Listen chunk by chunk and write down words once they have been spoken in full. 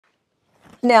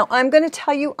Now, I'm going to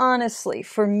tell you honestly,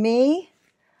 for me,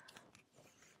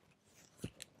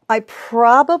 I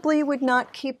probably would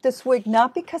not keep this wig,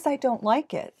 not because I don't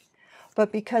like it,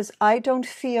 but because I don't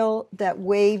feel that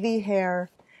wavy hair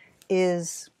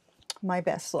is my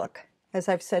best look, as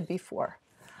I've said before.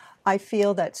 I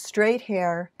feel that straight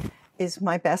hair is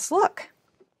my best look.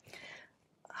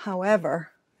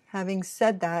 However, having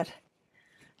said that,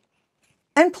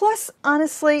 and plus,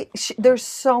 honestly, there's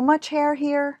so much hair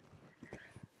here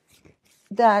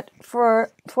that for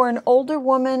an older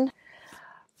woman,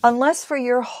 unless for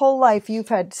your whole life you've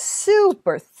had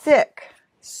super thick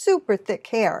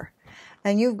hair,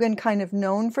 and you've been kind of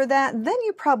known for that, then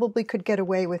you probably could get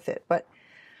away with it. But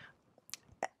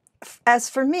as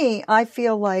for me, I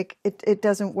feel like it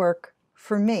doesn't work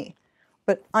for me.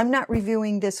 But I'm not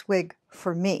reviewing this wig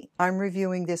for me. I'm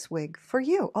reviewing this wig for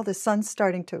you. Oh, the sun's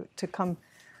starting to come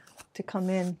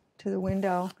in to the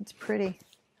window. It's pretty.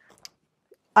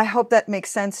 I hope that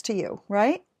makes sense to you,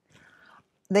 right?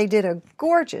 They did a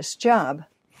gorgeous job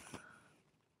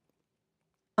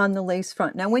on the lace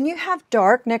front. Now, when you have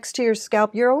dark next to your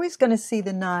scalp, you're always going to see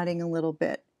the knotting a little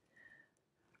bit.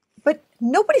 But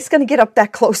nobody's going to get up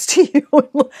that close to you.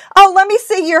 Oh, let me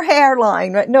see your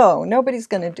hairline. Right? No, nobody's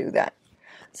going to do that.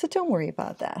 So don't worry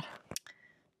about that.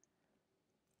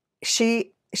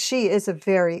 She is a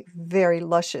very, very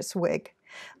luscious wig.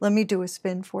 Let me do a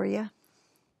spin for you.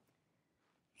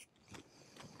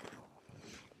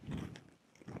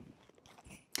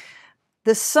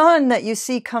 The sun that you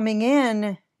see coming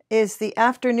in is the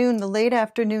afternoon, the late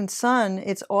afternoon sun.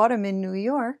 It's autumn in New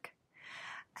York.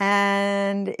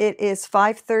 And it is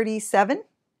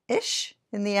 5:37-ish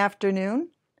in the afternoon.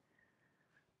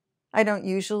 I don't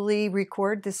usually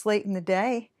record this late in the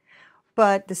day,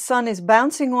 but the sun is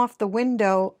bouncing off the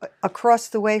window across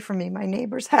the way from me, my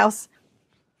neighbor's house.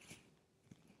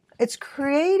 It's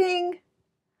creating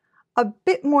a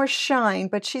bit more shine,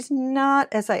 but she's not,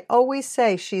 as I always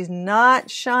say, she's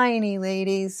not shiny,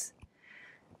 ladies.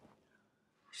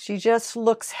 She just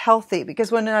looks healthy,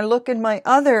 because when I look in my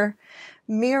other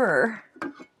mirror,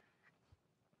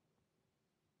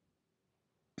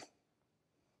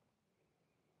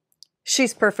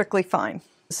 she's perfectly fine.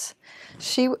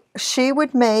 She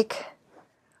would make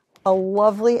a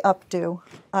lovely updo,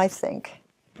 I think.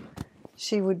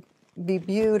 She would be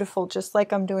beautiful, just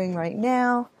like I'm doing right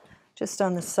now, just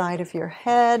on the side of your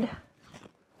head,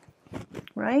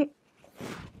 right?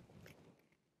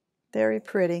 Very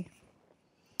pretty.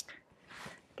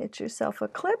 Get yourself a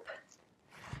clip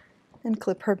and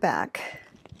clip her back.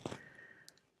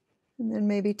 And then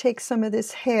maybe take some of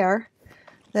this hair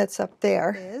that's up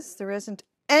there. There isn't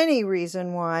any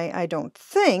reason why I don't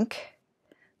think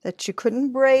that you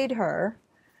couldn't braid her,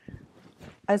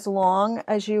 as long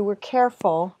as you were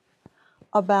careful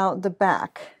about the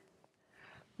back,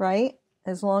 right?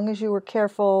 As long as you were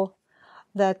careful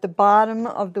that the bottom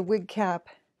of the wig cap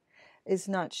is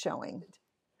not showing.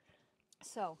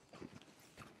 So,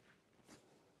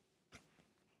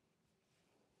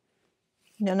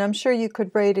 and I'm sure you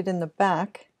could braid it in the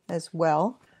back as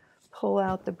well. Pull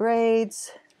out the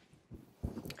braids.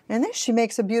 And there she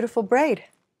makes a beautiful braid.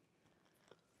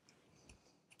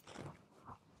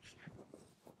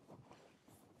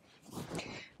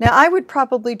 Now, I would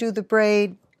probably do the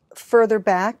braid further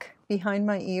back behind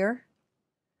my ear,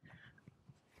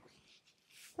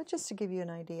 but just to give you an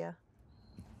idea.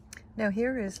 Now,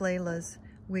 here is Layla's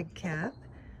wig cap.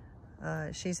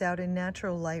 She's out in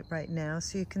natural light right now,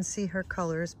 so you can see her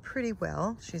colors pretty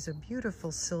well. She's a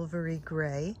beautiful silvery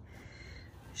gray.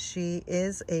 She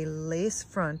is a lace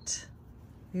front,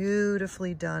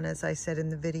 beautifully done, as I said in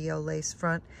the video, lace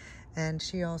front. And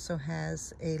she also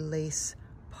has a lace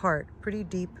part, pretty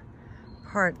deep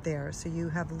part there, so you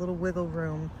have a little wiggle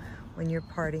room when you're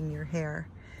parting your hair.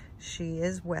 She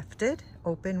is wefted,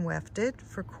 open wefted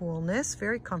for coolness,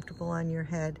 very comfortable on your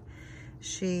head.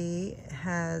 She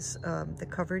has the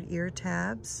covered ear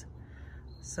tabs,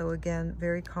 so again,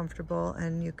 very comfortable,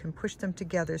 and you can push them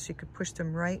together, so you could push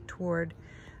them right toward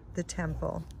the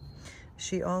temple.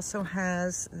 She also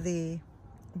has the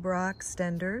bra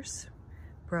extenders,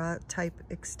 bra type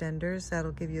extenders.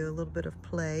 That'll give you a little bit of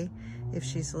play if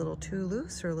she's a little too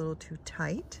loose or a little too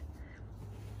tight.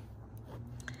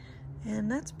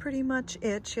 And that's pretty much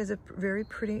it. She has a very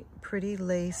pretty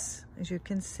lace, as you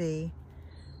can see,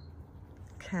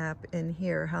 cap in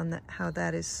here, how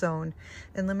that is sewn.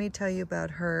 And let me tell you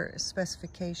about her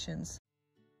specifications.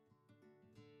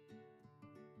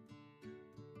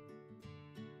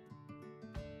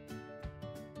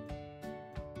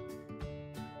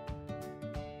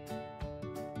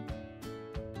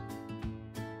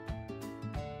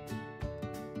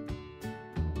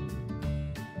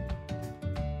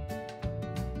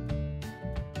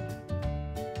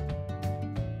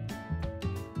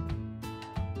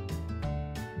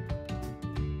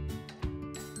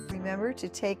 remember to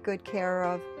take good care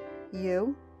of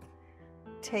you,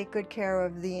 take good care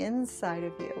of the inside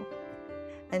of you,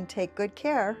 and take good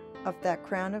care of that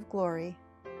crown of glory.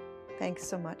 Thanks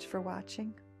so much for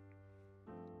watching.